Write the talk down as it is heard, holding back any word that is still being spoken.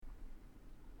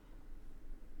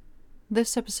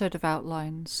This episode of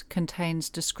Outlines contains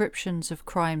descriptions of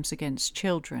crimes against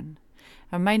children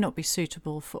and may not be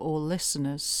suitable for all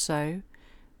listeners, so,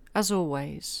 as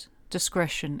always,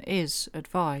 discretion is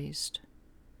advised.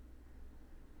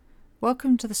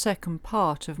 Welcome to the second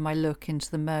part of my look into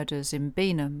the murders in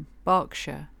Beenham,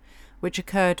 Berkshire, which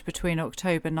occurred between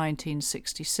October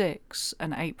 1966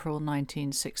 and April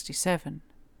 1967.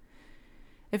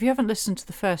 If you haven't listened to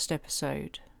the first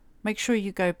episode, make sure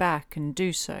you go back and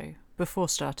do so before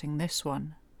starting this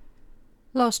one.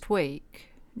 Last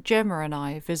week, Gemma and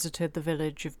I visited the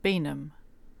village of Beenham.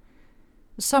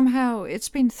 Somehow, it's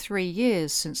been 3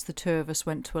 years since the two of us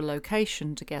went to a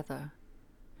location together.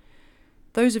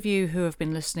 Those of you who have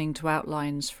been listening to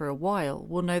Outlines for a while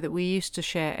will know that we used to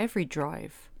share every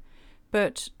drive,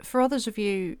 but for others of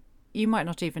you, you might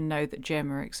not even know that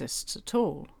Gemma exists at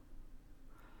all.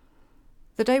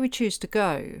 The day we choose to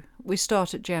go, we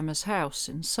start at Gemma's house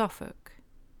in Suffolk.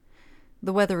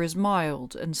 The weather is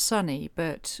mild and sunny,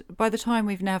 but by the time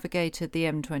we've navigated the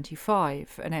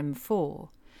M25 and M4,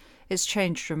 it's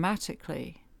changed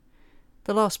dramatically.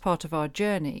 The last part of our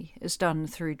journey is done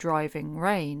through driving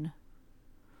rain.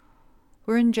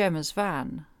 We're in Gemma's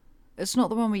van. It's not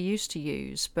the one we used to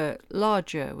use, but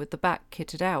larger with the back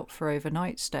kitted out for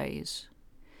overnight stays.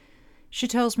 She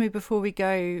tells me before we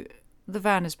go, the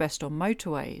van is best on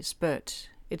motorways, but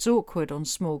it's awkward on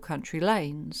small country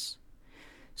lanes.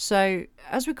 So,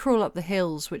 as we crawl up the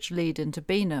hills which lead into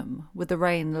Beenham, with the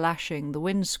rain lashing the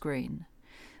windscreen,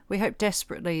 we hope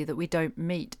desperately that we don't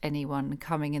meet anyone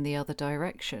coming in the other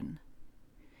direction.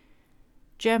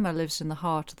 Gemma lives in the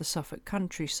heart of the Suffolk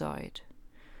countryside.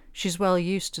 She's well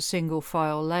used to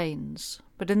single-file lanes,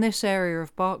 but in this area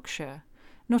of Berkshire,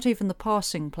 not even the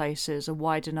passing places are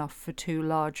wide enough for 2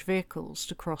 large vehicles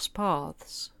to cross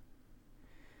paths.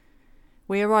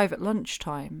 We arrive at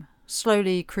lunchtime,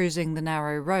 slowly cruising the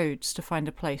narrow roads to find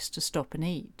a place to stop and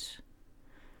eat.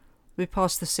 We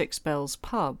pass the Six Bells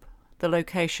pub, the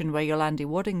location where Yolandi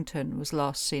Waddington was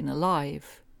last seen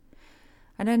alive,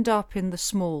 and end up in the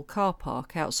small car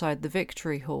park outside the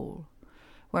Victory Hall,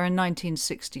 where in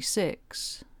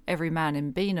 1966 every man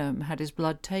in Beenham had his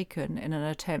blood taken in an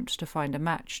attempt to find a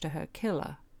match to her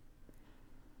killer.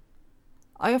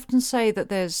 I often say that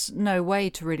there's no way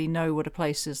to really know what a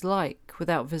place is like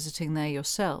without visiting there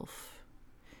yourself,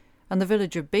 and the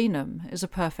village of Beenham is a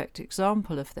perfect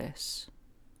example of this.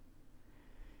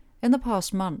 In the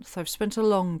past month, I've spent a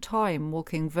long time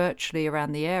walking virtually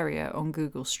around the area on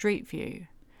Google Street View,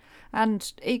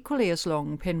 and equally as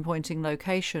long pinpointing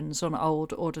locations on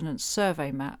old Ordnance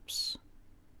Survey maps.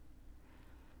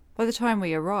 By the time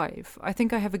we arrive, I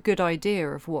think I have a good idea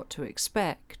of what to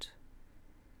expect.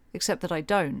 Except that I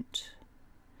don't.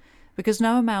 Because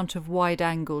no amount of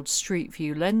wide-angled street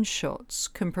view lens shots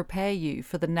can prepare you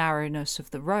for the narrowness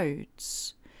of the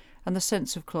roads and the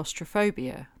sense of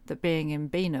claustrophobia that being in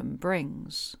Beenham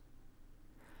brings.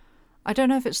 I don't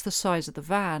know if it's the size of the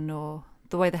van or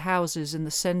the way the houses in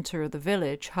the centre of the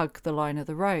village hug the line of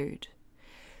the road,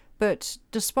 but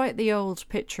despite the old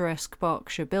picturesque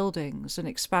Berkshire buildings and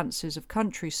expanses of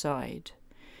countryside,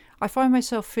 I find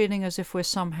myself feeling as if we're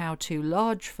somehow too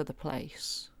large for the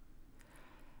place.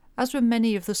 As with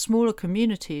many of the smaller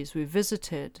communities we've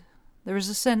visited, there is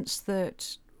a sense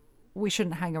that we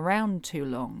shouldn't hang around too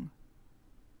long.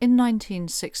 In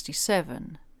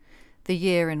 1967, the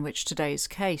year in which today's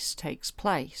case takes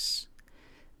place,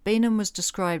 Beenham was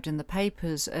described in the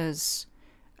papers as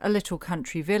a little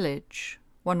country village,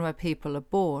 one where people are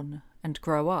born and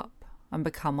grow up and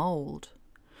become old.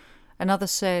 Another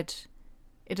said,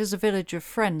 "It is a village of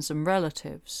friends and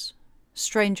relatives.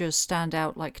 Strangers stand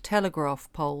out like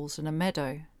telegraph poles in a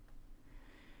meadow."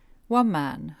 One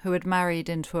man, who had married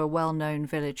into a well-known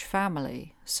village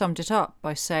family, summed it up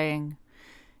by saying,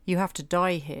 "You have to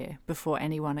die here before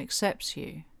anyone accepts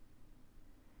you."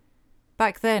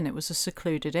 Back then it was a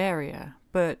secluded area,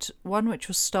 but one which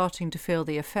was starting to feel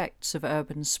the effects of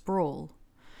urban sprawl.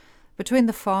 Between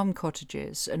the farm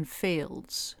cottages and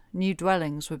fields, new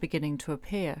dwellings were beginning to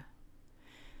appear.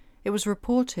 It was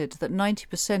reported that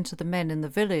 90% of the men in the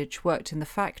village worked in the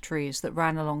factories that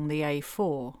ran along the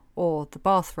A4, or the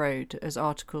Bath Road as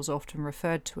articles often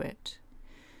referred to it.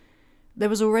 There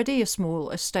was already a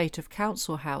small estate of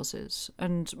council houses,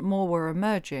 and more were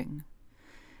emerging.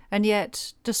 And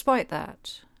yet, despite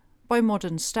that, by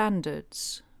modern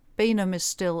standards, Beenham is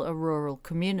still a rural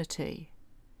community.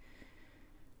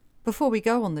 Before we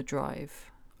go on the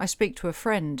drive, I speak to a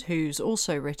friend who's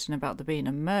also written about the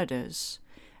Beenham murders,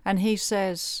 and he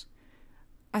says,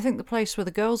 "I think the place where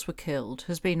the girls were killed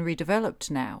has been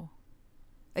redeveloped now."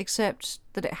 Except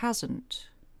that it hasn't.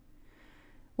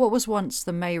 What was once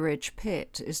the Mayridge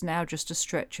pit is now just a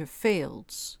stretch of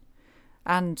fields,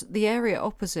 and the area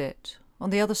opposite,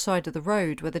 on the other side of the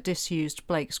road where the disused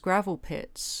Blake's gravel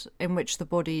pits, in which the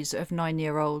bodies of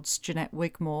 9-year-olds Jeanette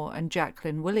Wigmore and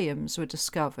Jacqueline Williams were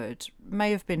discovered, may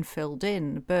have been filled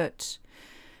in, but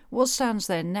what stands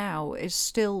there now is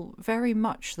still very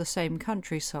much the same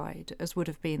countryside as would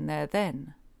have been there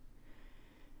then.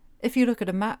 If you look at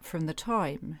a map from the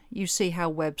time, you see how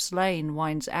Webb's Lane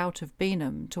winds out of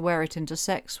Beenham to where it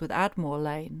intersects with Admore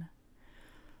Lane.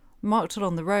 Marked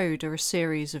along the road are a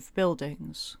series of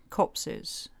buildings,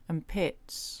 copses and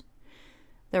pits.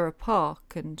 There are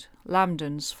Park and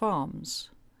Lambden's farms,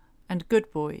 and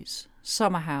Goodboys,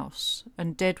 Summerhouse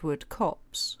and Deadwood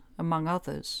Copse, among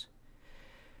others.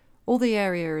 All the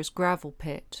area is gravel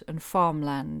pit and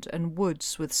farmland and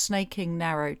woods with snaking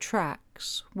narrow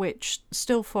tracks, which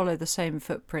still follow the same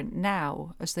footprint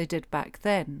now as they did back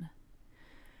then.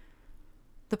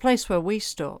 The place where we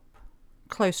stop,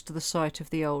 close to the site of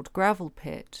the old gravel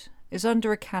pit, is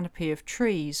under a canopy of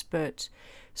trees, but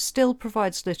still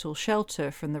provides little shelter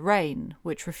from the rain,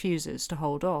 which refuses to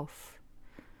hold off.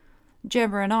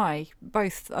 Gemma and I,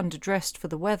 both underdressed for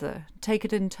the weather, take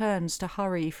it in turns to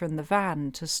hurry from the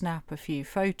van to snap a few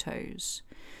photos,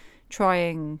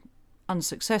 trying,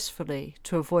 unsuccessfully,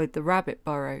 to avoid the rabbit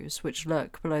burrows which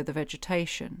lurk below the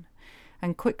vegetation,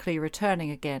 and quickly returning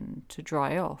again to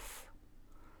dry off.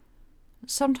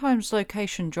 Sometimes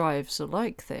location drives are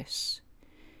like this.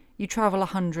 You travel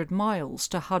 100 miles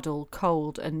to huddle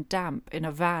cold and damp in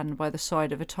a van by the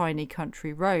side of a tiny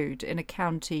country road in a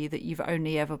county that you've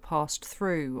only ever passed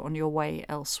through on your way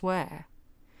elsewhere.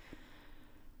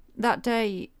 That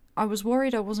day, I was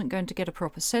worried I wasn't going to get a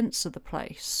proper sense of the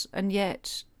place, and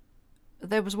yet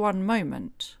there was one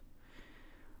moment.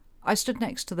 I stood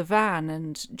next to the van,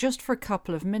 and just for a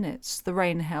couple of minutes the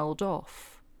rain held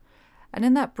off, and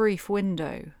in that brief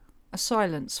window a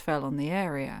silence fell on the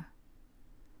area.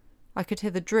 I could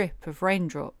hear the drip of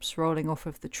raindrops rolling off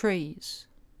of the trees,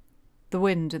 the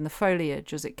wind in the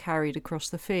foliage as it carried across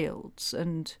the fields,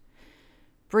 and,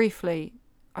 briefly,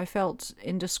 I felt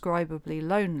indescribably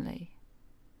lonely.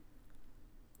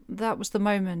 That was the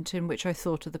moment in which I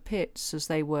thought of the pits as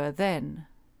they were then,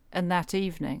 and that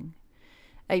evening,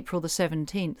 April the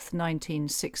 17th,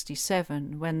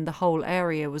 1967, when the whole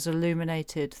area was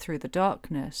illuminated through the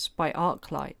darkness by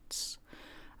arc lights,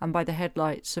 and by the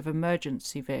headlights of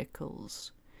emergency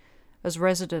vehicles, as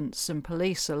residents and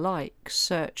police alike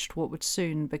searched what would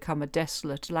soon become a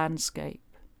desolate landscape,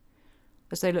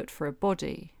 as they looked for a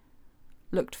body,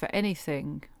 looked for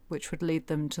anything which would lead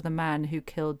them to the man who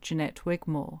killed Jeanette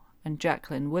Wigmore and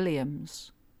Jacqueline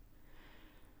Williams.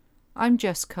 I'm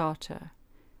Jess Carter,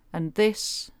 and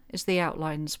this is the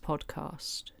Outlines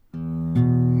Podcast.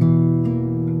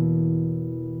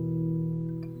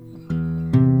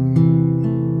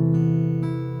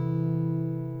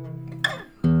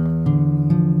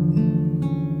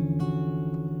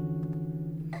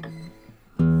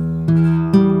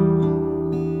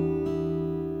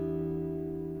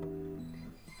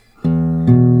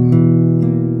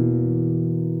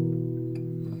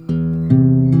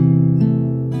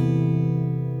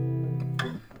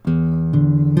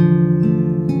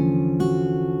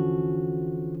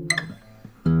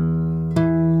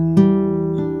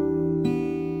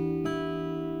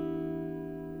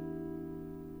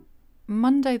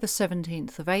 Monday the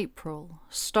 17th of April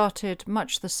started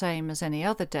much the same as any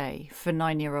other day for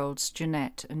 9-year-olds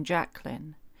Jeanette and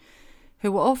Jacqueline,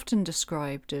 who were often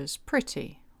described as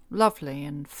pretty, lovely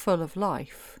and full of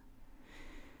life.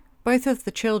 Both of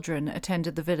the children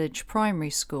attended the village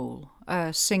primary school,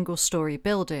 a single-storey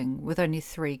building with only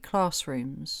 3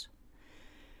 classrooms.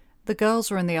 The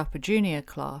girls were in the upper junior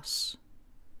class.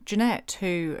 Jeanette,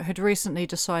 who had recently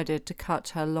decided to cut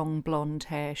her long blonde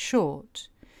hair short,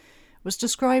 was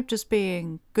described as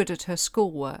being good at her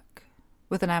schoolwork,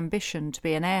 with an ambition to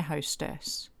be an air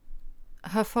hostess.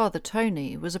 Her father,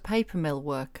 Tony, was a paper mill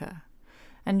worker,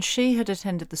 and she had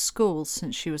attended the school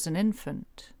since she was an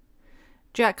infant.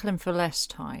 Jacqueline for less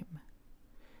time.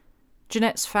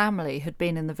 Jeanette's family had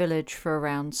been in the village for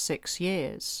around 6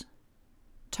 years.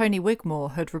 Tony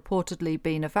Wigmore had reportedly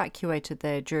been evacuated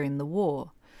there during the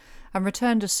war, and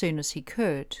returned as soon as he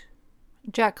could.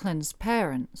 Jacqueline's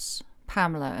parents,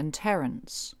 Pamela and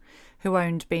Terence, who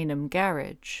owned Beenham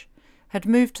Garage, had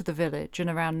moved to the village in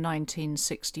around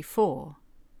 1964.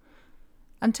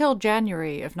 Until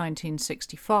January of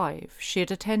 1965, she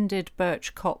had attended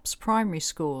Birch Copse Primary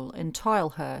School in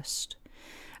Tilehurst,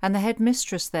 and the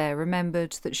headmistress there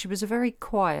remembered that she was a very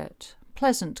quiet,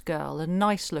 pleasant girl and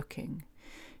nice-looking.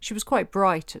 She was quite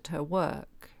bright at her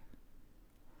work.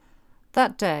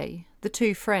 That day, the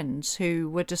two friends, who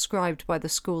were described by the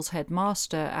school's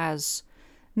headmaster as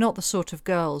not the sort of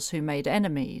girls who made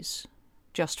enemies,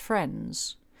 just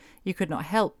friends, you could not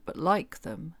help but like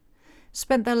them,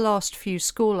 spent their last few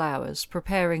school hours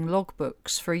preparing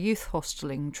logbooks for a youth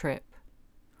hosteling trip.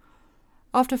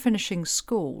 After finishing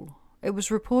school, it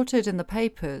was reported in the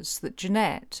papers that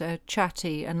Jeanette, a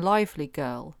chatty and lively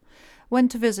girl,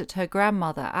 went to visit her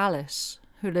grandmother Alice,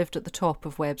 who lived at the top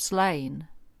of Webb's Lane.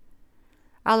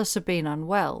 Alice had been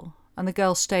unwell, and the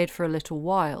girl stayed for a little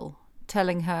while,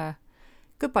 telling her,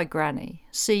 "Goodbye, Granny,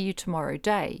 see you tomorrow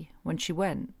day," when she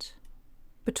went.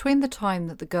 Between the time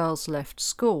that the girls left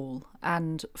school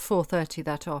and 4:30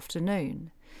 that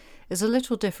afternoon is a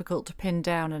little difficult to pin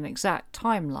down an exact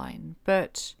timeline,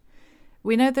 but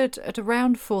we know that at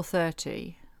around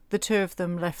 4:30 the two of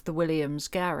them left the Williams'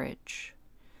 garage.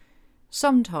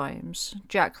 Sometimes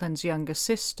Jacqueline's younger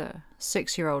sister,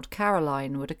 6-year-old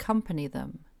Caroline, would accompany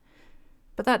them,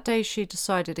 but that day she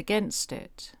decided against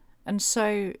it, and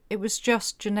so it was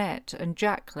just Jeanette and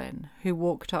Jacqueline who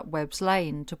walked up Webb's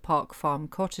Lane to Park Farm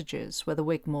Cottages, where the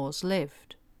Wigmores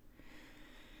lived.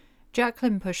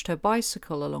 Jacqueline pushed her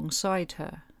bicycle alongside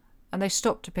her, and they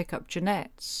stopped to pick up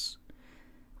Jeanette's,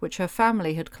 which her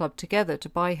family had clubbed together to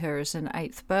buy her as an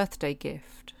 8th birthday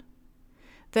gift.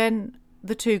 Then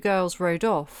the two girls rode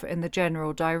off in the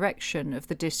general direction of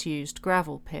the disused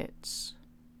gravel pits.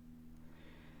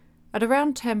 At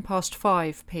around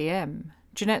 5:10 p.m,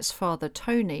 Jeanette's father,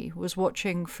 Tony, was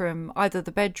watching from either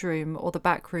the bedroom or the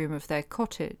back room of their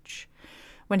cottage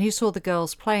when he saw the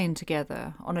girls playing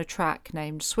together on a track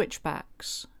named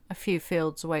Switchbacks, a few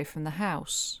fields away from the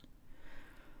house.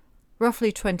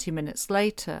 Roughly 20 minutes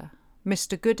later,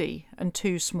 Mr. Goody and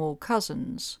two small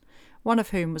cousins, one of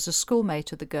whom was a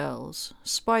schoolmate of the girls,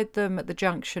 spied them at the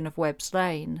junction of Webb's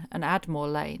Lane and Admore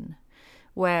Lane,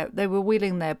 where they were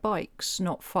wheeling their bikes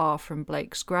not far from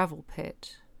Blake's gravel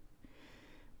pit.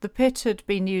 The pit had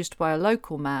been used by a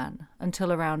local man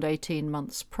until around 18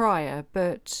 months prior,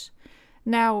 but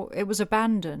now it was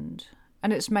abandoned,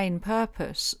 and its main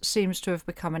purpose seems to have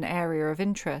become an area of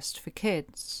interest for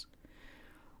kids.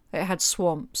 It had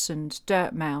swamps and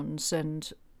dirt mounds,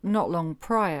 and not long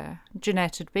prior,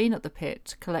 Jeanette had been at the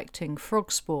pit collecting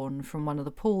frog spawn from one of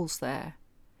the pools there.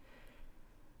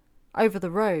 Over the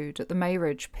road at the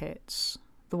Mayridge pits,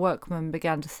 the workmen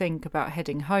began to think about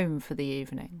heading home for the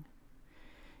evening.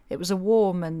 It was a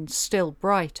warm and still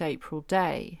bright April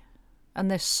day, and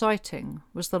this sighting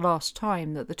was the last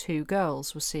time that the two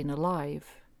girls were seen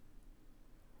alive.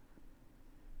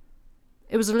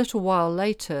 It was a little while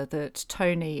later that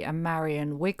Tony and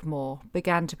Marion Wigmore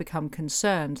began to become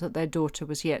concerned that their daughter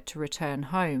was yet to return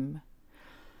home.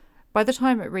 By the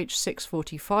time it reached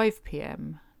 6:45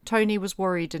 p.m, Tony was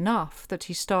worried enough that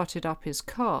he started up his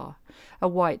car, a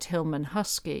white Hillman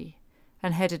Husky,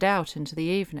 and headed out into the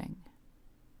evening.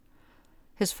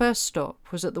 His first stop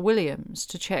was at the Williams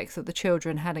to check that the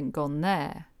children hadn't gone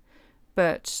there,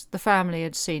 but the family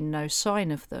had seen no sign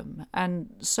of them,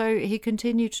 and so he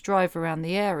continued to drive around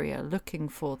the area looking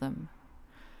for them.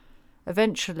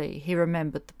 Eventually he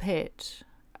remembered the pit,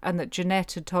 and that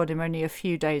Jeanette had told him only a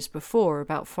few days before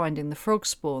about finding the frog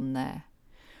spawn there,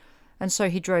 and so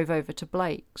he drove over to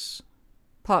Blake's,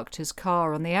 parked his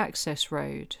car on the access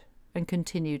road, and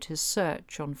continued his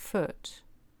search on foot.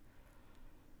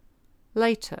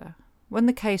 Later, when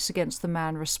the case against the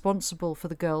man responsible for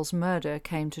the girl's murder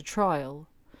came to trial,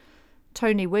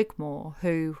 Tony Wigmore,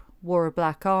 who wore a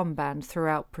black armband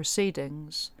throughout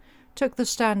proceedings, took the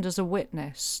stand as a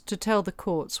witness to tell the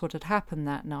courts what had happened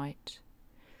that night.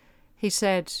 He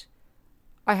said,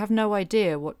 "I have no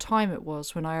idea what time it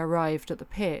was when I arrived at the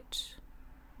pit.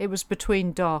 It was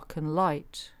between dark and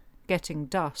light, getting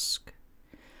dusk."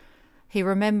 He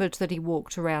remembered that he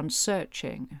walked around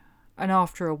searching, and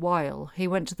after a while he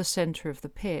went to the centre of the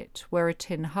pit, where a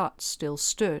tin hut still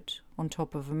stood on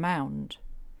top of a mound.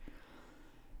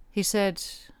 He said,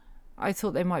 "I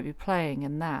thought they might be playing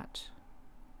in that.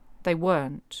 They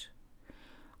weren't.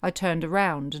 I turned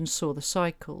around and saw the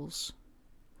cycles."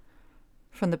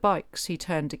 From the bikes he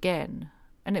turned again,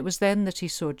 and it was then that he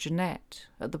saw Jeanette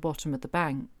at the bottom of the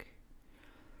bank.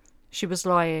 She was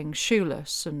lying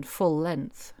shoeless and full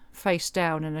length, face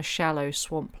down in a shallow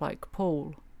swamp-like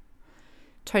pool.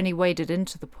 Tony waded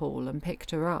into the pool and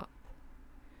picked her up.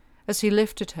 As he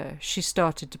lifted her, she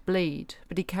started to bleed,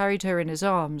 but he carried her in his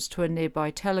arms to a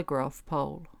nearby telegraph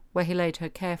pole, where he laid her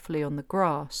carefully on the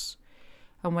grass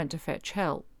and went to fetch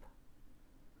help.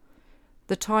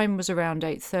 The time was around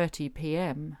 8:30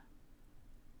 p.m.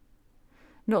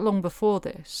 Not long before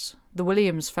this, the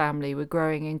Williams family were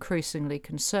growing increasingly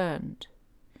concerned.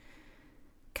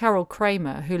 Carol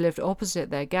Kramer, who lived opposite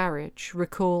their garage,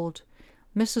 recalled,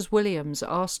 "Mrs. Williams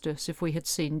asked us if we had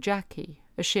seen Jackie,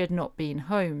 as she had not been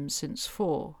home since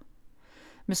 4.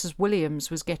 Mrs. Williams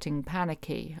was getting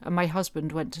panicky, and my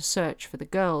husband went to search for the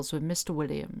girls with Mr.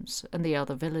 Williams and the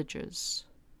other villagers."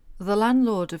 The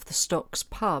landlord of the Stocks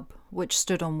pub, which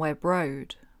stood on Webb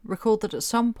Road, recalled that at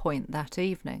some point that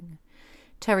evening,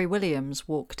 Terry Williams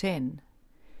walked in.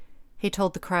 He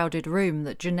told the crowded room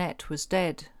that Jeanette was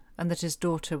dead and that his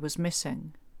daughter was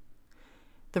missing.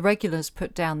 The regulars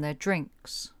put down their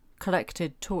drinks,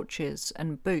 collected torches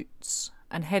and boots,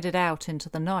 and headed out into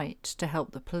the night to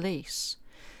help the police,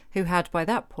 who had by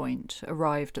that point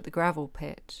arrived at the gravel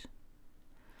pit.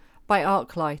 By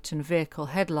arc light and vehicle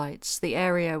headlights, the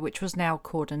area, which was now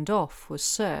cordoned off, was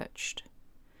searched.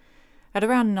 At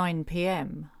around 9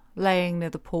 p.m, laying near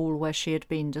the pool where she had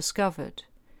been discovered,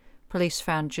 police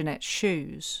found Jeanette's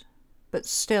shoes, but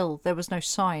still there was no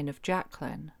sign of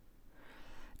Jacqueline.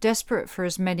 Desperate for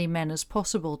as many men as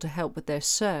possible to help with their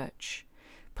search,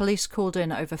 police called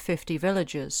in over 50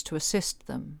 villagers to assist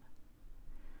them.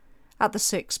 At the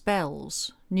 6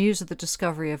 bells, news of the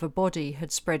discovery of a body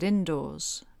had spread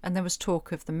indoors, and there was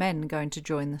talk of the men going to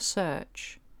join the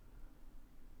search.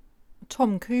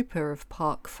 Tom Cooper of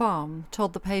Park Farm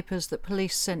told the papers that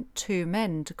police sent 2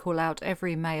 men to call out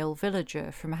every male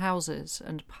villager from houses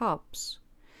and pubs.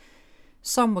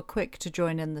 Some were quick to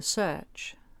join in the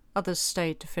search, others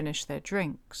stayed to finish their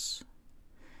drinks.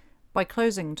 By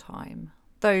closing time,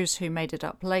 those who made it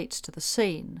up late to the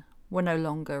scene were no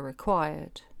longer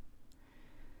required.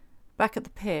 Back at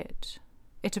the pit,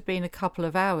 it had been a couple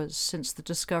of hours since the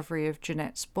discovery of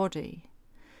Jeanette's body,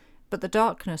 but the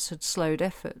darkness had slowed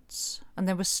efforts, and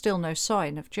there was still no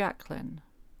sign of Jacqueline.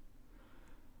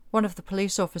 One of the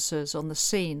police officers on the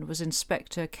scene was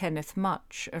Inspector Kenneth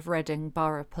Much of Reading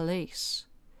Borough Police.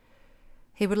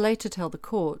 He would later tell the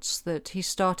courts that he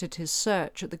started his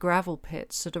search at the gravel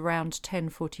pits at around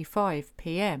 10:45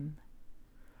 p.m.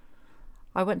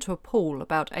 "I went to a pool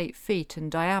about 8 feet in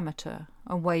diameter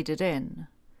and waded in.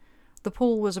 The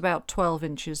pool was about 12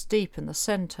 inches deep in the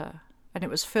centre, and it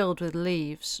was filled with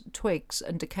leaves, twigs,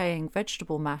 and decaying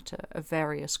vegetable matter of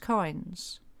various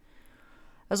kinds.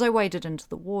 As I waded into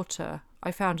the water,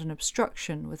 I found an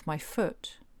obstruction with my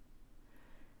foot.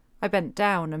 I bent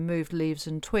down and moved leaves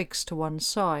and twigs to one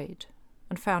side,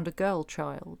 and found a girl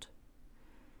child.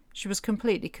 She was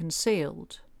completely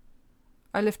concealed.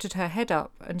 I lifted her head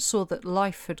up and saw that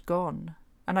life had gone,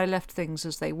 and I left things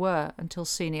as they were until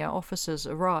senior officers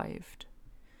arrived.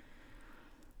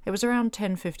 It was around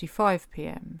 10:55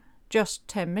 p.m, just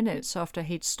 10 minutes after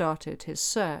he'd started his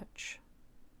search.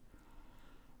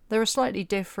 There are slightly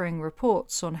differing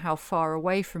reports on how far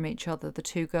away from each other the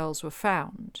 2 girls were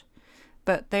found,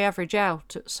 but they average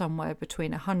out at somewhere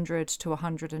between 100 to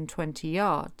 120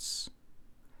 yards.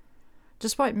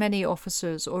 Despite many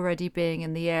officers already being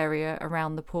in the area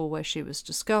around the pool where she was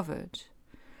discovered,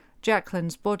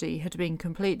 Jacqueline's body had been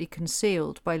completely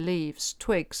concealed by leaves,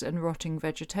 twigs, and rotting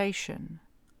vegetation.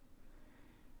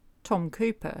 Tom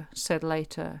Cooper said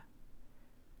later,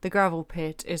 "The gravel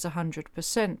pit is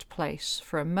 100% place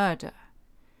for a murder.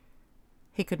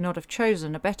 He could not have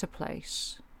chosen a better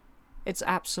place. It's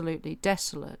absolutely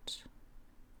desolate."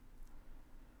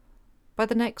 By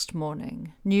the next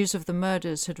morning, news of the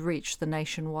murders had reached the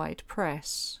nationwide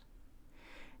press.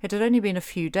 It had only been a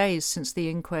few days since the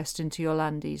inquest into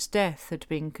Yolandi's death had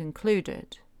been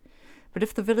concluded, but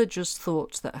if the villagers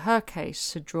thought that her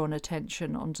case had drawn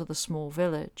attention onto the small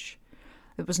village,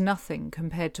 it was nothing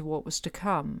compared to what was to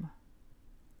come.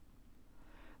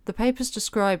 The papers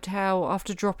described how,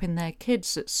 after dropping their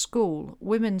kids at school,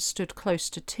 women stood close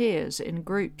to tears in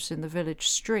groups in the village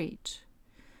street.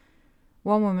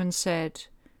 One woman said,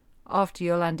 "After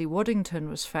Yolandi Waddington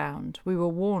was found, we were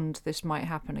warned this might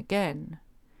happen again.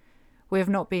 We have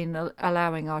not been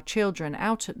allowing our children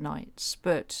out at nights,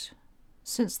 but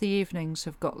since the evenings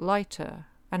have got lighter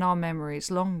and our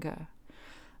memories longer,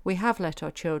 we have let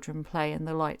our children play in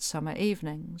the light summer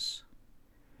evenings.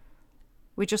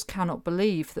 We just cannot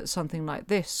believe that something like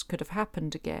this could have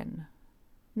happened again.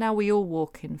 Now we all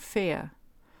walk in fear.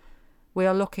 We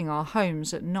are locking our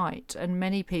homes at night, and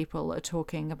many people are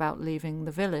talking about leaving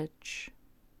the village."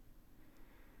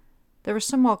 There are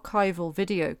some archival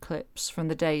video clips from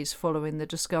the days following the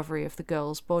discovery of the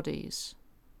girls' bodies.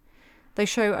 They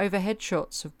show overhead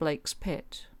shots of Blake's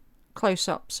Pit,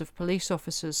 close-ups of police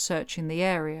officers searching the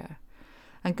area,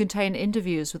 and contain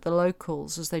interviews with the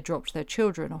locals as they dropped their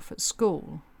children off at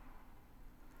school.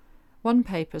 One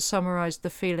paper summarised the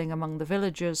feeling among the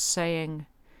villagers, saying,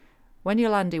 "When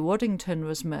Yolandi Waddington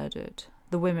was murdered,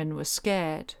 the women were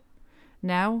scared.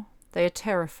 Now they are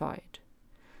terrified.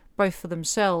 both for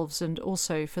themselves and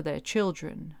also for their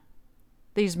children.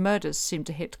 These murders seemed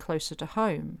to hit closer to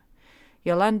home.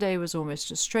 Yolande was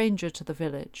almost a stranger to the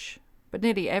village, but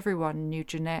nearly everyone knew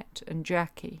Jeanette and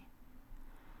Jackie.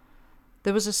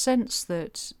 There was a sense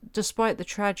that, despite the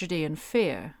tragedy and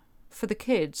fear, for the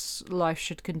kids, life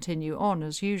should continue on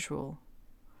as usual.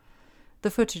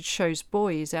 The footage shows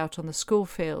boys out on the school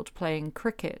field playing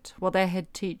cricket, while their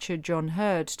head teacher John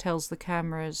Hurd tells the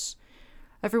cameras,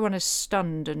 "Everyone is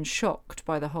stunned and shocked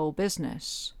by the whole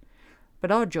business.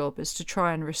 But our job is to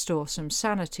try and restore some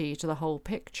sanity to the whole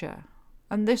picture.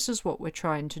 And this is what we're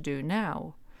trying to do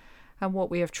now, and what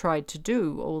we have tried to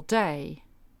do all day."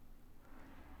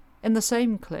 In the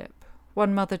same clip,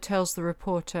 one mother tells the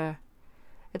reporter,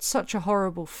 "It's such a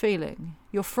horrible feeling.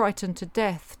 You're frightened to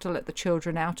death to let the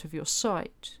children out of your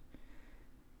sight.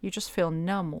 You just feel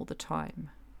numb all the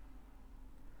time."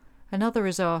 Another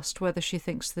is asked whether she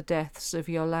thinks the deaths of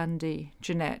Yolande,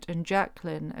 Jeanette and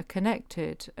Jacqueline are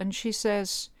connected, and she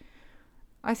says,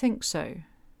 "I think so.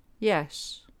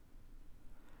 Yes."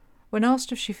 When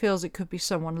asked if she feels it could be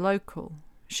someone local,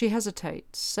 she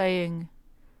hesitates, saying,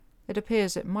 "It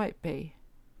appears it might be."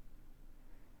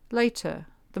 Later,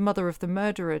 the mother of the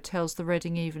murderer tells the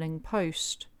Reading Evening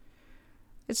Post,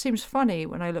 "It seems funny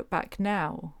when I look back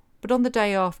now, but on the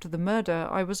day after the murder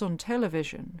I was on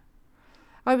television.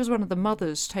 I was one of the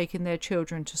mothers taking their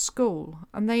children to school,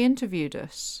 and they interviewed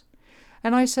us.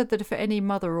 And I said that if any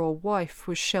mother or wife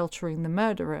was sheltering the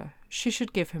murderer, she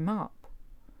should give him up.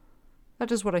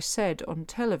 That is what I said on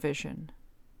television."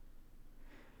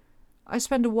 I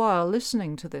spend a while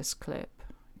listening to this clip,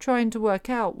 trying to work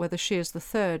out whether she is the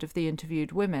third of the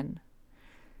interviewed women.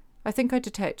 I think I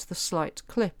detect the slight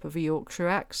clip of a Yorkshire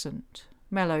accent,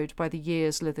 mellowed by the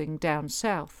years living down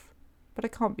south, but I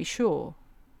can't be sure.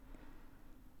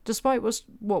 Despite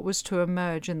what was to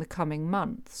emerge in the coming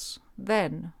months,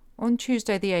 then, on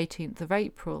Tuesday the 18th of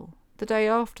April, the day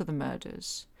after the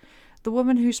murders, the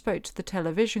woman who spoke to the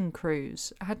television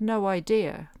crews had no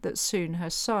idea that soon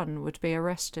her son would be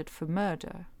arrested for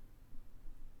murder.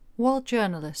 While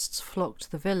journalists flocked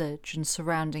to the village and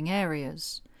surrounding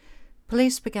areas,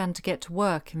 police began to get to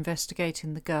work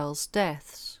investigating the girls'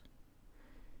 deaths.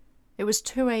 It was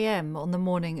 2 a.m. on the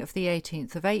morning of the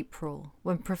 18th of April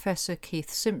when Professor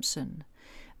Keith Simpson,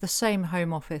 the same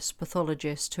Home Office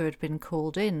pathologist who had been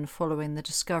called in following the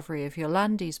discovery of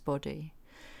Yolande's body,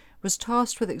 was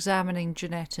tasked with examining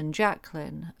Jeanette and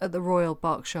Jacqueline at the Royal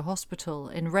Berkshire Hospital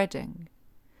in Reading.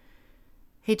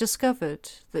 He discovered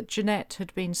that Jeanette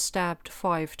had been stabbed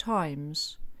 5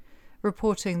 times,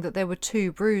 reporting that there were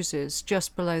 2 bruises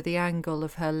just below the angle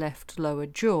of her left lower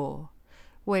jaw,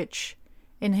 which,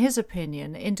 in his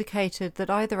opinion, indicated that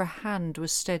either a hand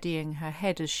was steadying her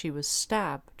head as she was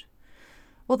stabbed,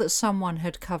 or that someone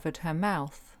had covered her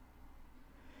mouth.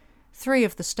 3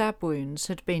 of the stab wounds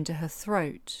had been to her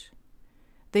throat.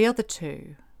 The other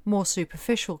 2, more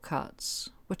superficial cuts,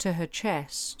 were to her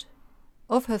chest.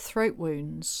 Of her throat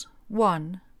wounds,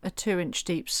 one, a 2-inch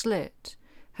deep slit,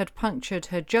 had punctured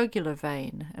her jugular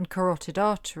vein and carotid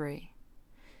artery.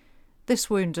 This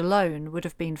wound alone would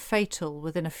have been fatal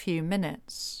within a few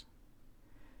minutes.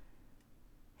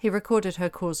 He recorded her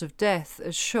cause of death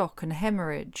as shock and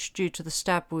hemorrhage due to the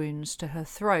stab wounds to her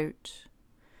throat.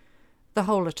 The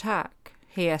whole attack,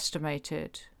 he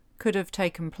estimated, could have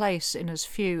taken place in as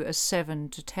few as 7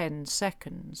 to 10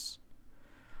 seconds.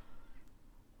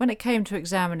 When it came to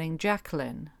examining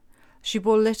Jacqueline, she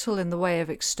bore little in the way of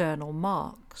external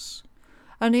marks,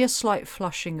 only a slight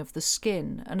flushing of the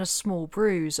skin and a small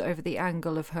bruise over the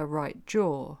angle of her right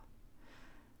jaw.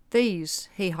 These,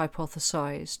 he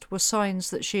hypothesized, were signs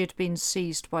that she had been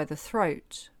seized by the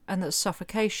throat and that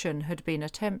suffocation had been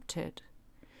attempted.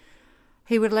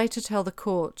 He would later tell the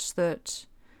court that,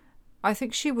 "I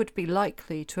think she would be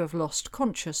likely to have lost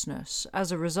consciousness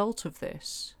as a result of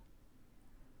this."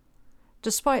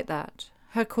 Despite that,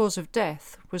 her cause of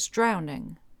death was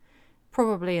drowning,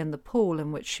 probably in the pool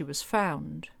in which she was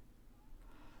found.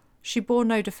 She bore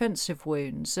no defensive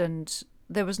wounds, and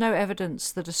there was no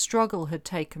evidence that a struggle had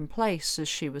taken place as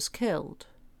she was killed.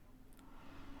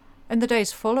 In the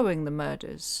days following the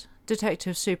murders,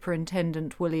 Detective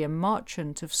Superintendent William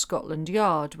Marchant of Scotland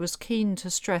Yard was keen to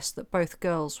stress that both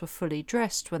girls were fully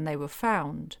dressed when they were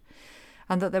found,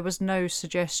 and that there was no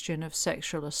suggestion of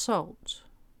sexual assault,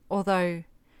 although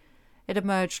it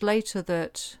emerged later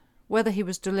that, whether he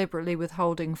was deliberately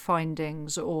withholding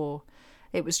findings or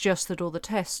it was just that all the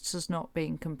tests had not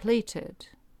been completed,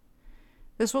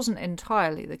 this wasn't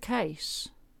entirely the case.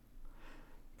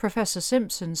 Professor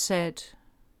Simpson said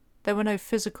there were no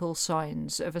physical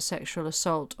signs of a sexual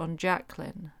assault on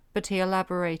Jacqueline, but he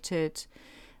elaborated,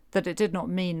 that it did not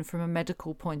mean from a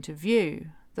medical point of view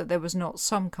that there was not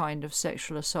some kind of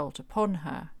sexual assault upon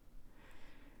her.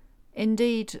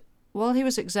 Indeed, while he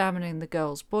was examining the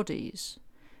girls' bodies,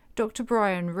 Dr.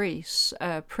 Brian Rees,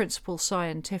 a principal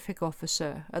scientific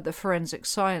officer at the Forensic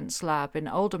Science Lab in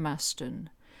Aldermaston,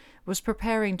 was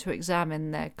preparing to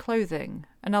examine their clothing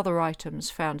and other items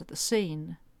found at the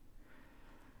scene.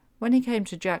 When he came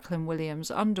to Jacqueline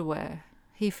Williams' underwear,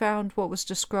 he found what was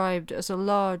described as a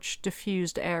large,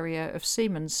 diffused area of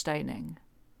semen staining.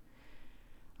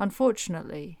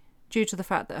 Unfortunately, due to the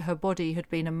fact that her body had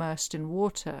been immersed in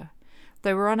water,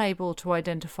 they were unable to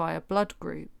identify a blood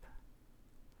group.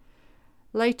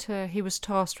 Later, he was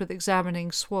tasked with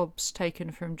examining swabs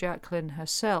taken from Jacqueline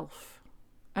herself,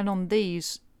 and on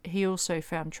these he also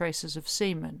found traces of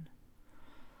semen.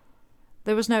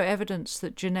 There was no evidence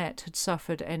that Jeanette had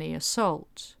suffered any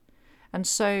assault, and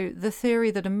so the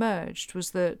theory that emerged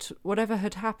was that whatever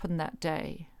had happened that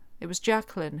day, it was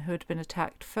Jacqueline who had been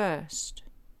attacked first.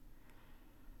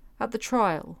 At the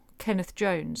trial, Kenneth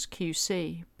Jones,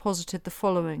 QC, posited the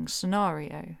following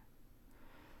scenario.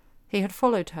 He had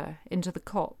followed her into the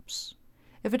copse.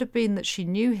 If it had been that she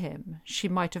knew him, she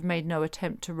might have made no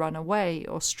attempt to run away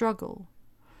or struggle.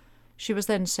 She was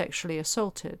then sexually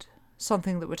assaulted,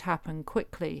 something that would happen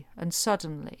quickly and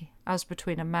suddenly, as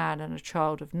between a man and a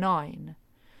child of 9.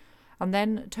 And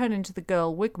then, turning to the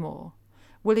girl Wigmore,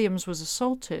 Williams was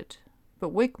assaulted,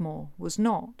 but Wigmore was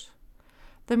not.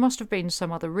 There must have been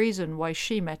some other reason why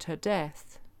she met her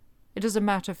death. It is a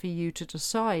matter for you to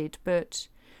decide, but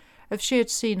if she had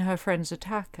seen her friend's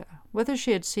attacker, whether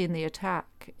she had seen the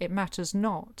attack, it matters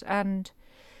not, and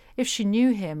if she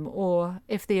knew him, or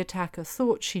if the attacker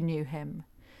thought she knew him,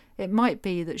 it might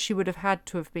be that she would have had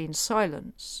to have been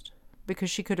silenced, because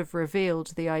she could have revealed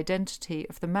the identity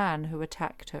of the man who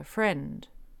attacked her friend.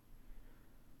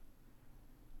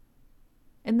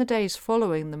 In the days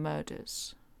following the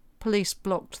murders, police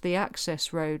blocked the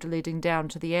access road leading down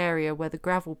to the area where the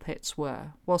gravel pits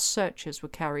were, whilst searches were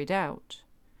carried out.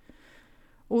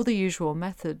 All the usual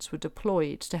methods were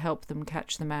deployed to help them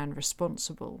catch the man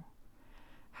responsible.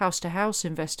 House-to-house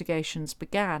investigations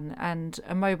began, and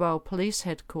a mobile police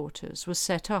headquarters was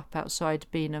set up outside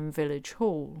Beenham Village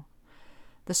Hall,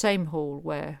 the same hall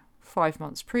where, 5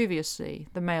 months previously,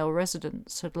 the male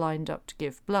residents had lined up to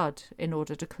give blood in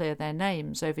order to clear their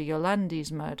names over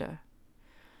Yolandi's murder.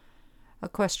 A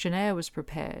questionnaire was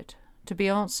prepared, to be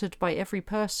answered by every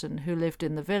person who lived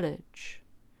in the village.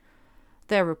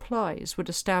 Their replies would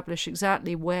establish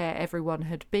exactly where everyone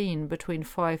had been between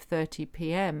 5:30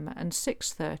 p.m. and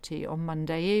 6:30 on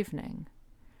Monday evening.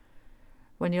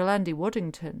 When Yolandi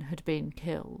Waddington had been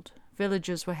killed,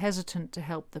 villagers were hesitant to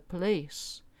help the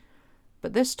police.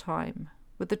 But this time,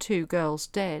 with the 2 girls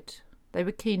dead, they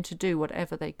were keen to do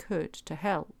whatever they could to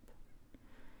help.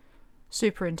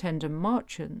 Superintendent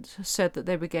Marchant said that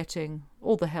they were getting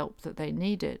all the help that they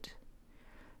needed.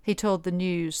 He told the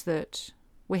news that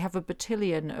 "We have a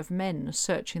battalion of men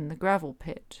searching the gravel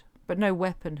pit, but no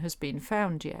weapon has been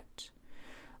found yet.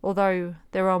 Although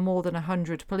there are more than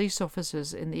 100 police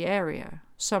officers in the area,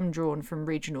 some drawn from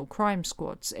regional crime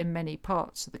squads in many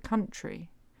parts of the country.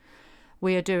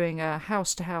 We are doing a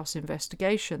house-to-house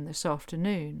investigation this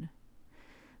afternoon.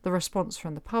 The response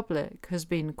from the public has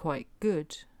been quite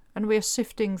good, and we are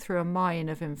sifting through a mine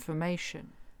of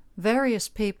information. Various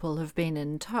people have been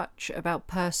in touch about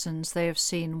persons they have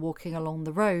seen walking along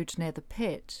the road near the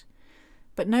pit,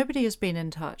 but nobody has been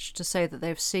in touch to say that they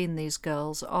have seen these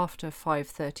girls after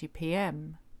 5:30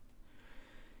 p.m.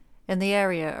 In the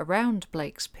area around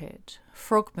Blake's pit,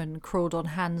 frogmen crawled on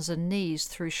hands and knees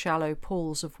through shallow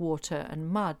pools of water and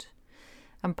mud,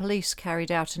 and police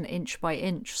carried out an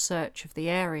inch-by-inch search of the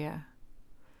area.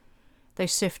 They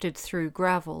sifted through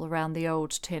gravel around the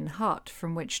old tin hut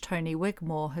from which Tony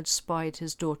Wigmore had spied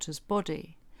his daughter's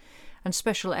body, and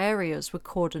special areas were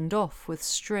cordoned off with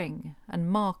string and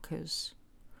markers.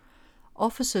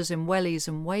 Officers in wellies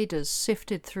and waders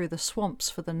sifted through the swamps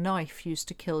for the knife used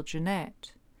to kill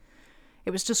Jeanette.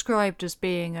 It was described as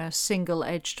being a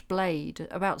single-edged blade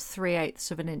about 3/8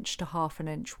 of an inch to half an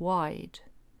inch wide.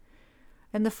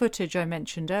 In the footage I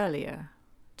mentioned earlier,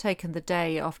 taken the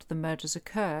day after the murders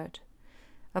occurred,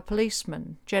 a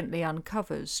policeman gently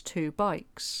uncovers 2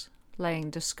 bikes, laying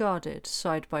discarded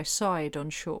side by side on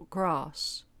short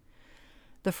grass.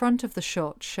 The front of the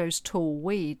shot shows tall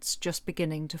weeds just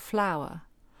beginning to flower,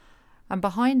 and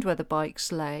behind where the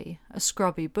bikes lay are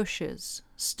scrubby bushes,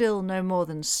 still no more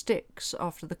than sticks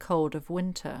after the cold of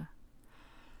winter.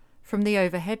 From the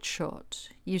overhead shot,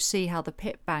 you see how the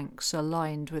pit banks are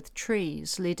lined with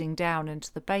trees leading down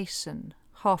into the basin,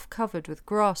 half covered with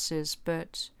grasses,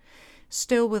 but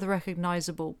still with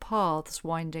recognisable paths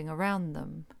winding around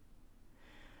them.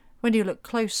 When you look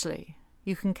closely,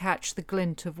 you can catch the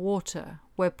glint of water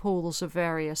where pools of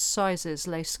various sizes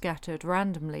lay scattered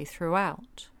randomly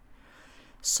throughout.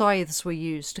 Scythes were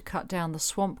used to cut down the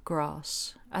swamp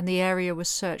grass, and the area was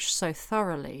searched so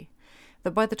thoroughly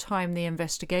that by the time the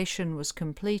investigation was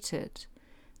completed,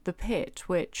 the pit,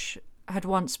 which had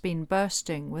once been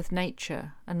bursting with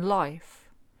nature and life,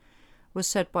 was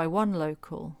said by one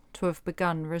local to have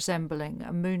begun resembling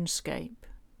a moonscape.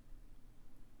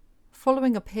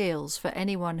 Following appeals for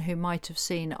anyone who might have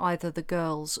seen either the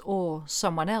girls or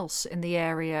someone else in the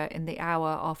area in the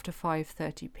hour after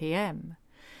 5:30 p.m.,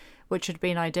 which had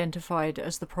been identified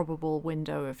as the probable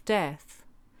window of death,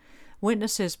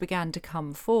 witnesses began to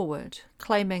come forward,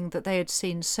 claiming that they had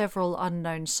seen several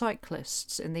unknown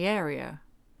cyclists in the area.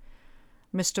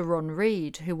 Mr. Ron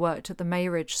Reed, who worked at the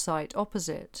Mayridge site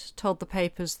opposite, told the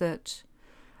papers that,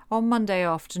 "On Monday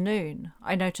afternoon,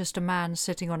 I noticed a man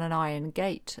sitting on an iron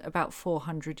gate about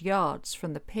 400 yards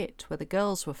from the pit where the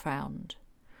girls were found.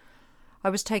 I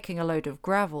was taking a load of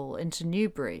gravel into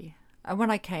Newbury, and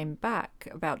when I came back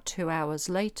about 2 hours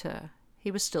later, he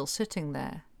was still sitting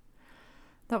there.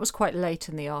 That was quite late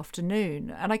in the afternoon,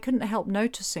 and I couldn't help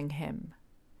noticing him.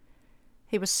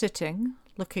 He was sitting,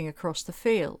 looking across the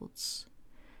fields.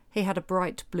 He had a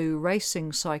bright blue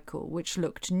racing cycle which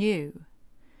looked new.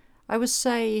 I would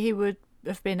say he would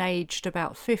have been aged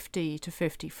about 50 to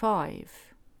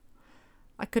 55.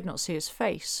 I could not see his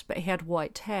face, but he had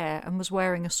white hair and was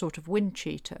wearing a sort of wind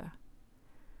cheater.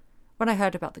 When I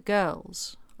heard about the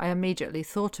girls, I immediately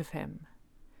thought of him.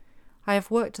 I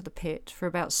have worked at the pit for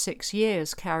about 6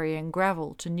 years carrying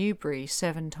gravel to Newbury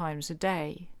 7 times a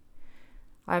day.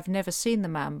 I have never seen the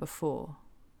man before,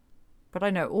 but I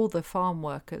know all the farm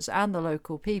workers and the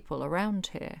local people around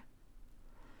here."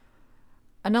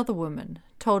 Another woman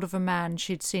told of a man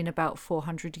she'd seen about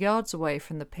 400 yards away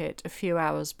from the pit a few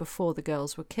hours before the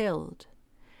girls were killed.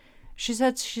 She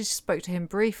said she spoke to him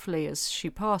briefly as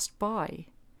she passed by.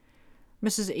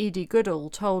 Mrs. Edie Goodall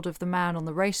told of the man on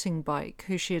the racing bike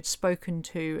who she had spoken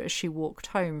to as she walked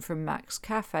home from Mac's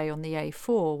Cafe on the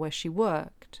A4 where she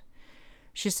worked.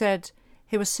 She said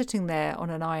he was sitting there on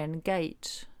an iron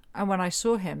gate, and when I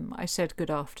saw him I said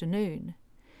good afternoon.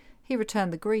 He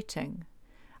returned the greeting.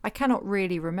 I cannot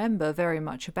really remember very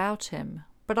much about him,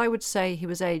 but I would say he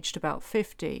was aged about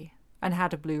 50 and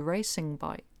had a blue racing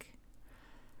bike.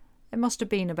 It must have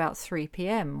been about 3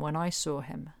 p.m. when I saw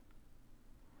him.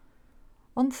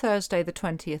 On Thursday the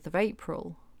 20th of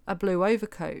April, a blue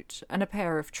overcoat and a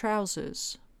pair of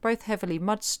trousers, both heavily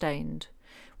mud-stained,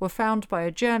 were found by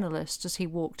a journalist as he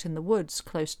walked in the woods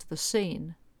close to the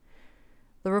scene.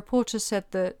 The reporter said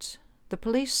that the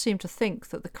police seemed to think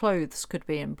that the clothes could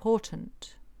be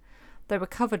important. They were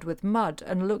covered with mud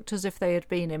and looked as if they had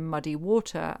been in muddy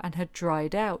water and had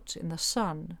dried out in the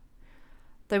sun.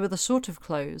 They were the sort of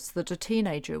clothes that a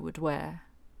teenager would wear.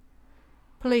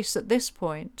 Police at this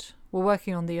point were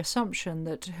working on the assumption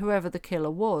that whoever the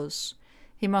killer was,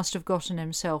 he must have gotten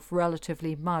himself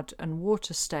relatively mud and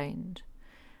water-stained,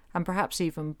 and perhaps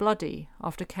even bloody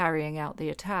after carrying out the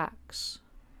attacks.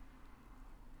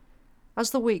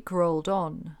 As the week rolled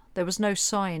on, there was no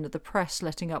sign of the press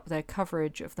letting up their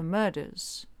coverage of the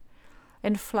murders.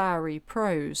 In flowery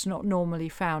prose not normally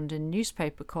found in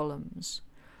newspaper columns,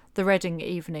 the Reading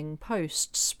Evening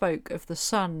Post spoke of the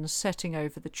sun setting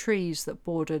over the trees that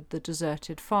bordered the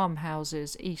deserted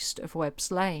farmhouses east of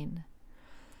Webb's Lane.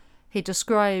 He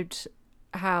described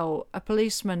how a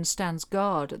policeman stands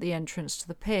guard at the entrance to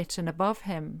the pit and above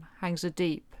him hangs a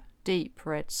deep, deep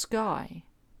red sky.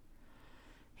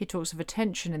 He talks of a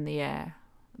tension in the air.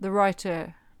 The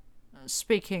writer,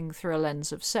 speaking through a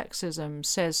lens of sexism,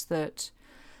 says that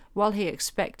while he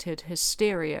expected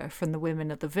hysteria from the women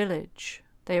of the village,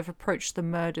 they have approached the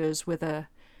murders with a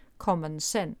common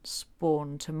sense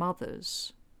born to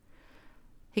mothers.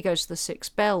 He goes to the Six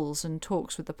Bells and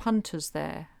talks with the punters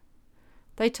there.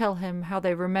 They tell him how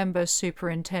they remember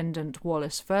Superintendent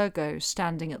Wallace Virgo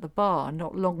standing at the bar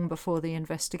not long before the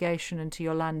investigation into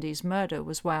Yolandi's murder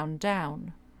was wound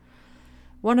down.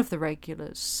 One of the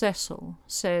regulars, Cecil,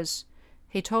 says,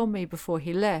 "He told me before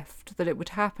he left that it would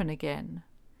happen again.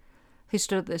 He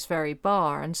stood at this very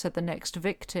bar and said the next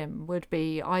victim would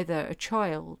be either a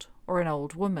child or an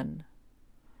old woman."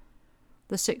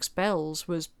 The Six Bells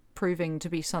was proving to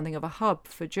be something of a hub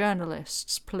for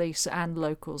journalists, police and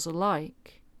locals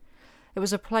alike. It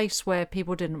was a place where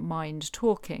people didn't mind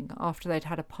talking after they'd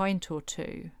had a pint or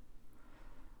two.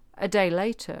 A day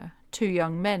later, 2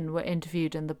 young men were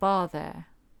interviewed in the bar there.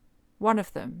 One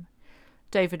of them,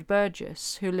 David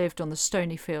Burgess, who lived on the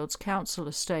Stonyfields council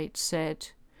estate, said,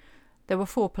 There were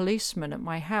 4 policemen at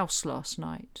my house last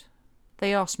night.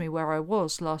 They asked me where I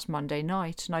was last Monday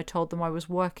night, and I told them I was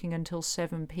working until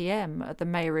 7 p.m. at the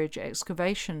Mayridge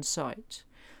excavation site,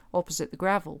 opposite the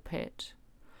gravel pit.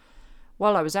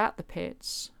 While I was at the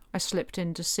pits, I slipped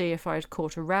in to see if I had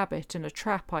caught a rabbit in a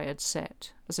trap I had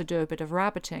set, as I do a bit of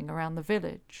rabbiting around the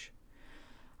village.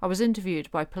 I was interviewed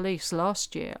by police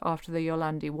last year after the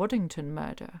Yolandi Waddington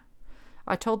murder.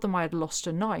 I told them I had lost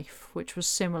a knife, which was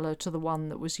similar to the one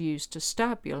that was used to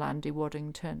stab Yolandi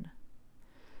Waddington.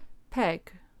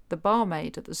 Peg, the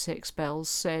barmaid at the Six Bells,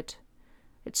 said,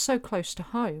 "It's so close to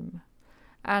home,"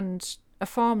 and a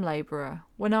farm labourer,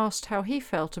 when asked how he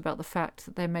felt about the fact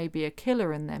that there may be a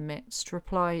killer in their midst,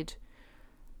 replied,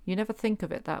 "You never think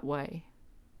of it that way."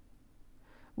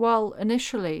 While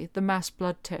initially the mass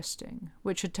blood testing,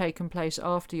 which had taken place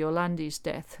after Yolandi's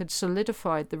death, had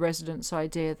solidified the residents'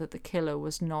 idea that the killer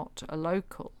was not a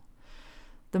local,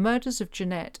 the murders of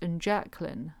Jeanette and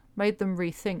Jacqueline made them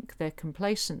rethink their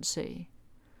complacency.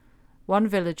 One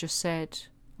villager said,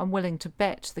 "I'm willing to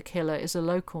bet the killer is a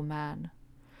local man.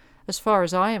 As far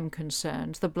as I am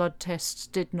concerned, the blood tests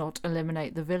did not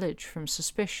eliminate the village from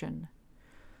suspicion.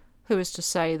 Who is to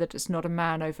say that it's not a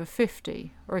man over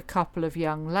 50 or a couple of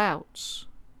young louts?"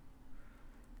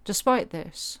 Despite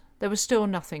this, there was still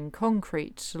nothing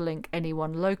concrete to link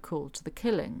anyone local to the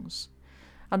killings,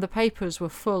 and the papers were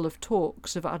full of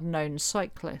talks of unknown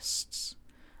cyclists,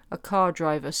 a car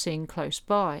driver seen close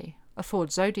by, a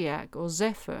Ford Zodiac or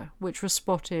Zephyr, which was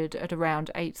spotted at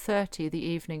around 8:30 the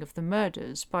evening of the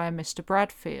murders by a Mr.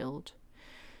 Bradfield.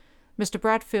 Mr.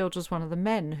 Bradfield was one of the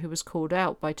men who was called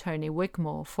out by Tony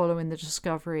Wigmore following the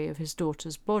discovery of his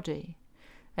daughter's body,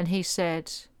 and he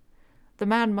said, "The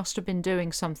man must have been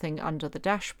doing something under the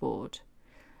dashboard,"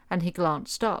 and he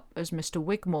glanced up as Mr.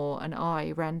 Wigmore and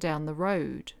I ran down the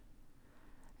road.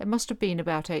 It must have been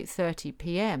about 8:30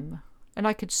 p.m., and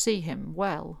I could see him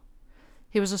well.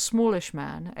 He was a smallish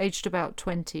man, aged about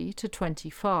 20 to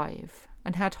 25,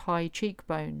 and had high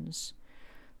cheekbones.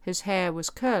 His hair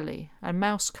was curly and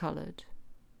mouse-coloured.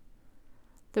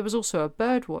 There was also a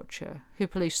bird watcher, who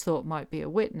police thought might be a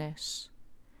witness.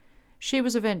 She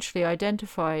was eventually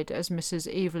identified as Mrs.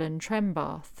 Evelyn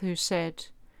Trembath, who said,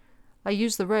 "I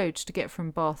use the road to get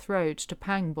from Bath Road to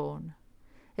Pangbourne.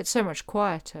 It's so much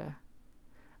quieter.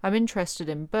 I'm interested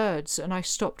in birds, and I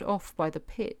stopped off by the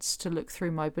pits to look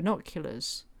through my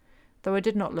binoculars, though I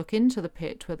did not look into the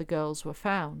pit where the girls were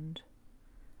found.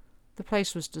 The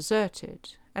place was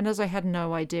deserted, and as I had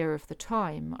no idea of the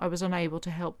time, I was unable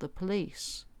to help the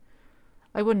police.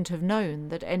 I wouldn't have known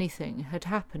that anything had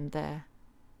happened there."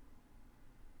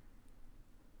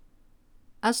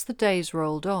 As the days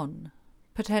rolled on,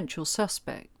 potential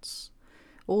suspects,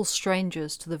 all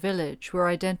strangers to the village, were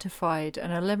identified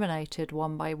and eliminated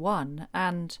one by one,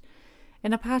 and,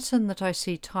 in a pattern that I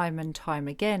see time and time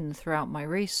again throughout my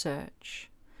research,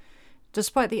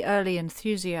 despite the early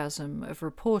enthusiasm of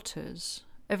reporters,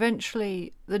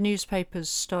 eventually the newspapers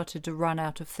started to run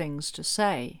out of things to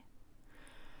say.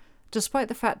 Despite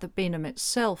the fact that Beenham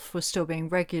itself was still being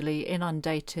regularly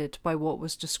inundated by what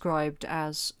was described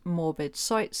as morbid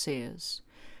sightseers,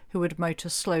 who would motor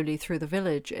slowly through the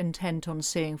village intent on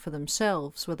seeing for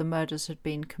themselves where the murders had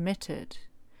been committed.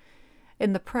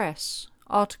 In the press,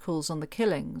 articles on the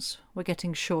killings were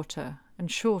getting shorter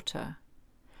and shorter.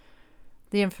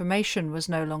 The information was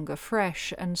no longer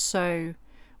fresh, and so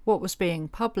what was being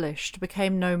published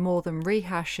became no more than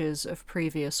rehashes of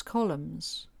previous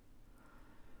columns.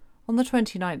 On the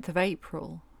 29th of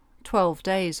April, 12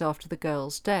 days after the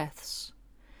girls' deaths,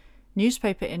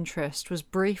 newspaper interest was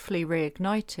briefly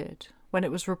reignited when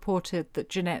it was reported that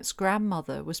Jeanette's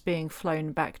grandmother was being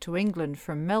flown back to England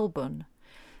from Melbourne,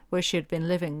 where she had been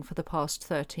living for the past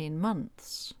 13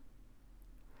 months.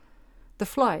 The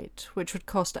flight, which would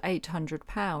cost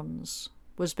 £800,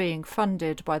 was being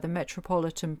funded by the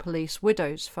Metropolitan Police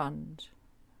Widows Fund.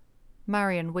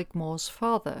 Marion Wigmore's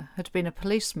father had been a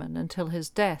policeman until his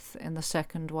death in the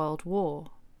Second World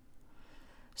War.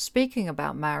 Speaking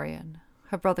about Marion,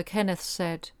 her brother Kenneth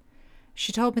said,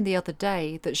 "She told me the other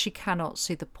day that she cannot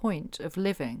see the point of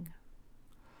living.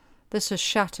 This has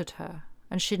shattered her,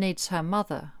 and she needs her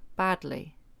mother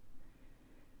badly."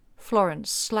 Florence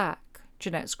Slack,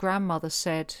 Jeanette's grandmother,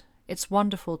 said, "It's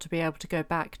wonderful to be able to go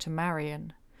back to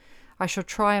Marion. I shall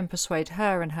try and persuade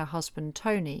her and her husband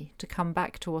Tony to come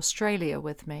back to Australia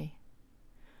with me."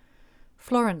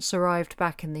 Florence arrived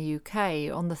back in the UK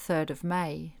on the 3rd of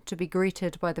May to be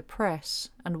greeted by the press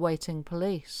and waiting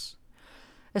police.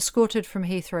 Escorted from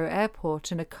Heathrow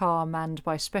Airport in a car manned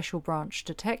by special branch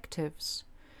detectives,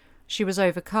 she was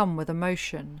overcome with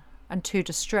emotion and too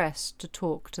distressed to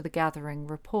talk to the gathering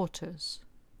reporters.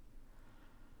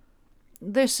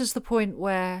 This is the point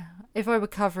where, if I were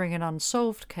covering an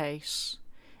unsolved case,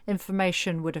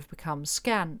 information would have become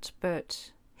scant,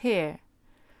 but here,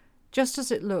 just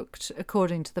as it looked,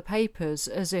 according to the papers,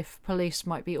 as if police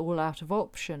might be all out of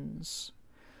options,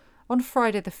 on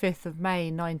Friday the 5th of May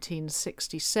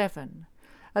 1967,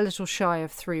 a little shy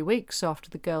of 3 weeks after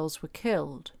the girls were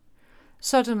killed,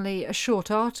 suddenly a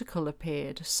short article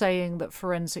appeared saying that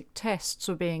forensic tests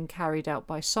were being carried out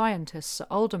by scientists at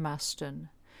Aldermaston,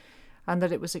 and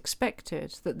that it was expected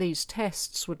that these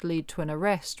tests would lead to an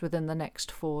arrest within the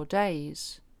next 4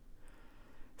 days.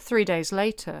 3 days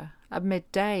later, at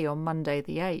midday on Monday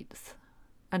the 8th,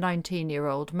 a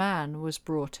 19-year-old man was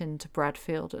brought into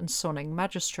Bradfield and Sonning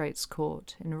Magistrates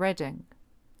Court in Reading.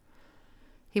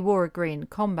 He wore a green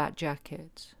combat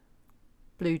jacket,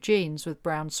 blue jeans with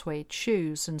brown suede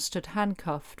shoes, and stood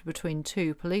handcuffed between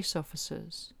 2 police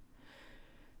officers.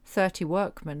 30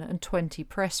 workmen and 20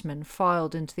 pressmen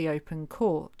filed into the open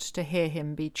court to hear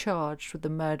him be charged with the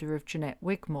murder of Jeanette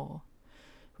Wigmore,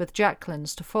 with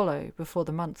Jacqueline's to follow before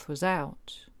the month was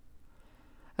out.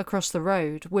 Across the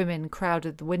road, women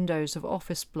crowded the windows of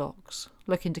office blocks,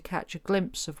 looking to catch a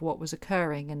glimpse of what was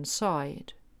occurring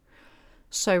inside.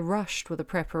 So rushed were the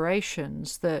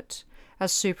preparations that,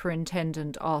 as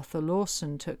Superintendent Arthur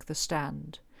Lawson took the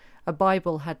stand, a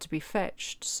Bible had to be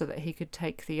fetched so that he could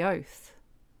take the oath.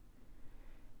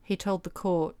 He told the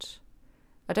court,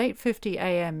 "At 8:50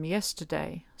 a.m.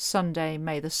 yesterday, Sunday,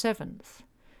 May the 7th,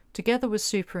 together with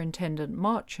Superintendent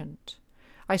Marchant,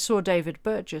 I saw David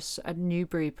Burgess at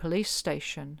Newbury Police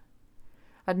Station.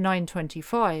 At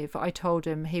 9:25 I told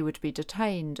him he would be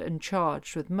detained and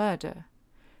charged with murder.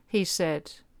 He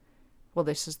said, 'Well,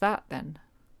 this is that then.'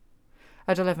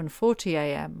 At 11:40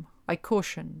 a.m. I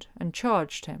cautioned and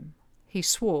charged him. He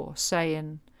swore,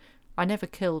 saying, 'I never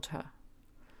killed her.'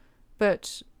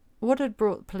 But what had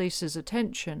brought police's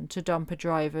attention to dumper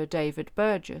driver David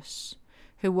Burgess,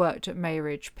 who worked at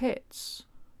Mayridge Pits,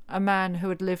 a man who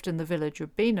had lived in the village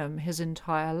of Beenham his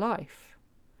entire life?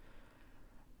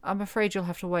 I'm afraid you'll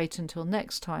have to wait until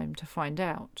next time to find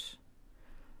out.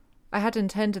 I had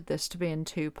intended this to be in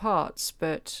 2 parts,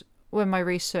 but when my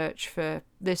research for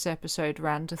this episode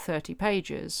ran to 30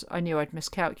 pages, I knew I'd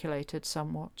miscalculated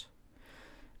somewhat.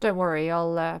 Don't worry,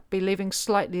 I'll be leaving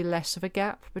slightly less of a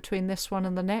gap between this one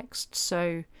and the next,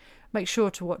 so make sure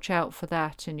to watch out for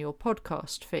that in your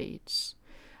podcast feeds.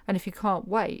 And if you can't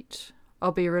wait,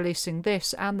 I'll be releasing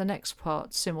this and the next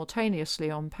part simultaneously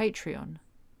on Patreon.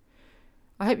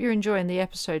 I hope you're enjoying the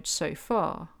episode so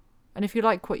far, and if you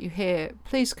like what you hear,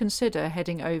 please consider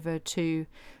heading over to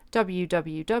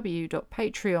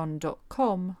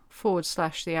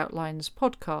www.patreon.com/The Outlines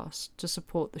Podcast to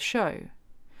support the show.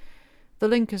 The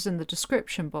link is in the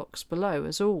description box below,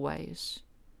 as always.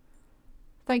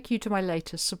 Thank you to my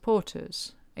latest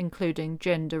supporters, including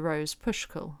Jen DeRose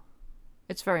Pushkal.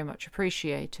 It's very much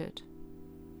appreciated.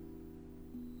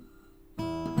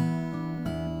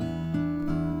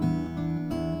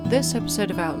 This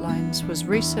episode of Outlines was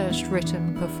researched,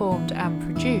 written, performed and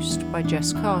produced by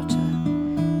Jess Carter.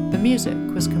 The music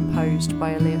was composed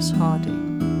by Elias Hardy.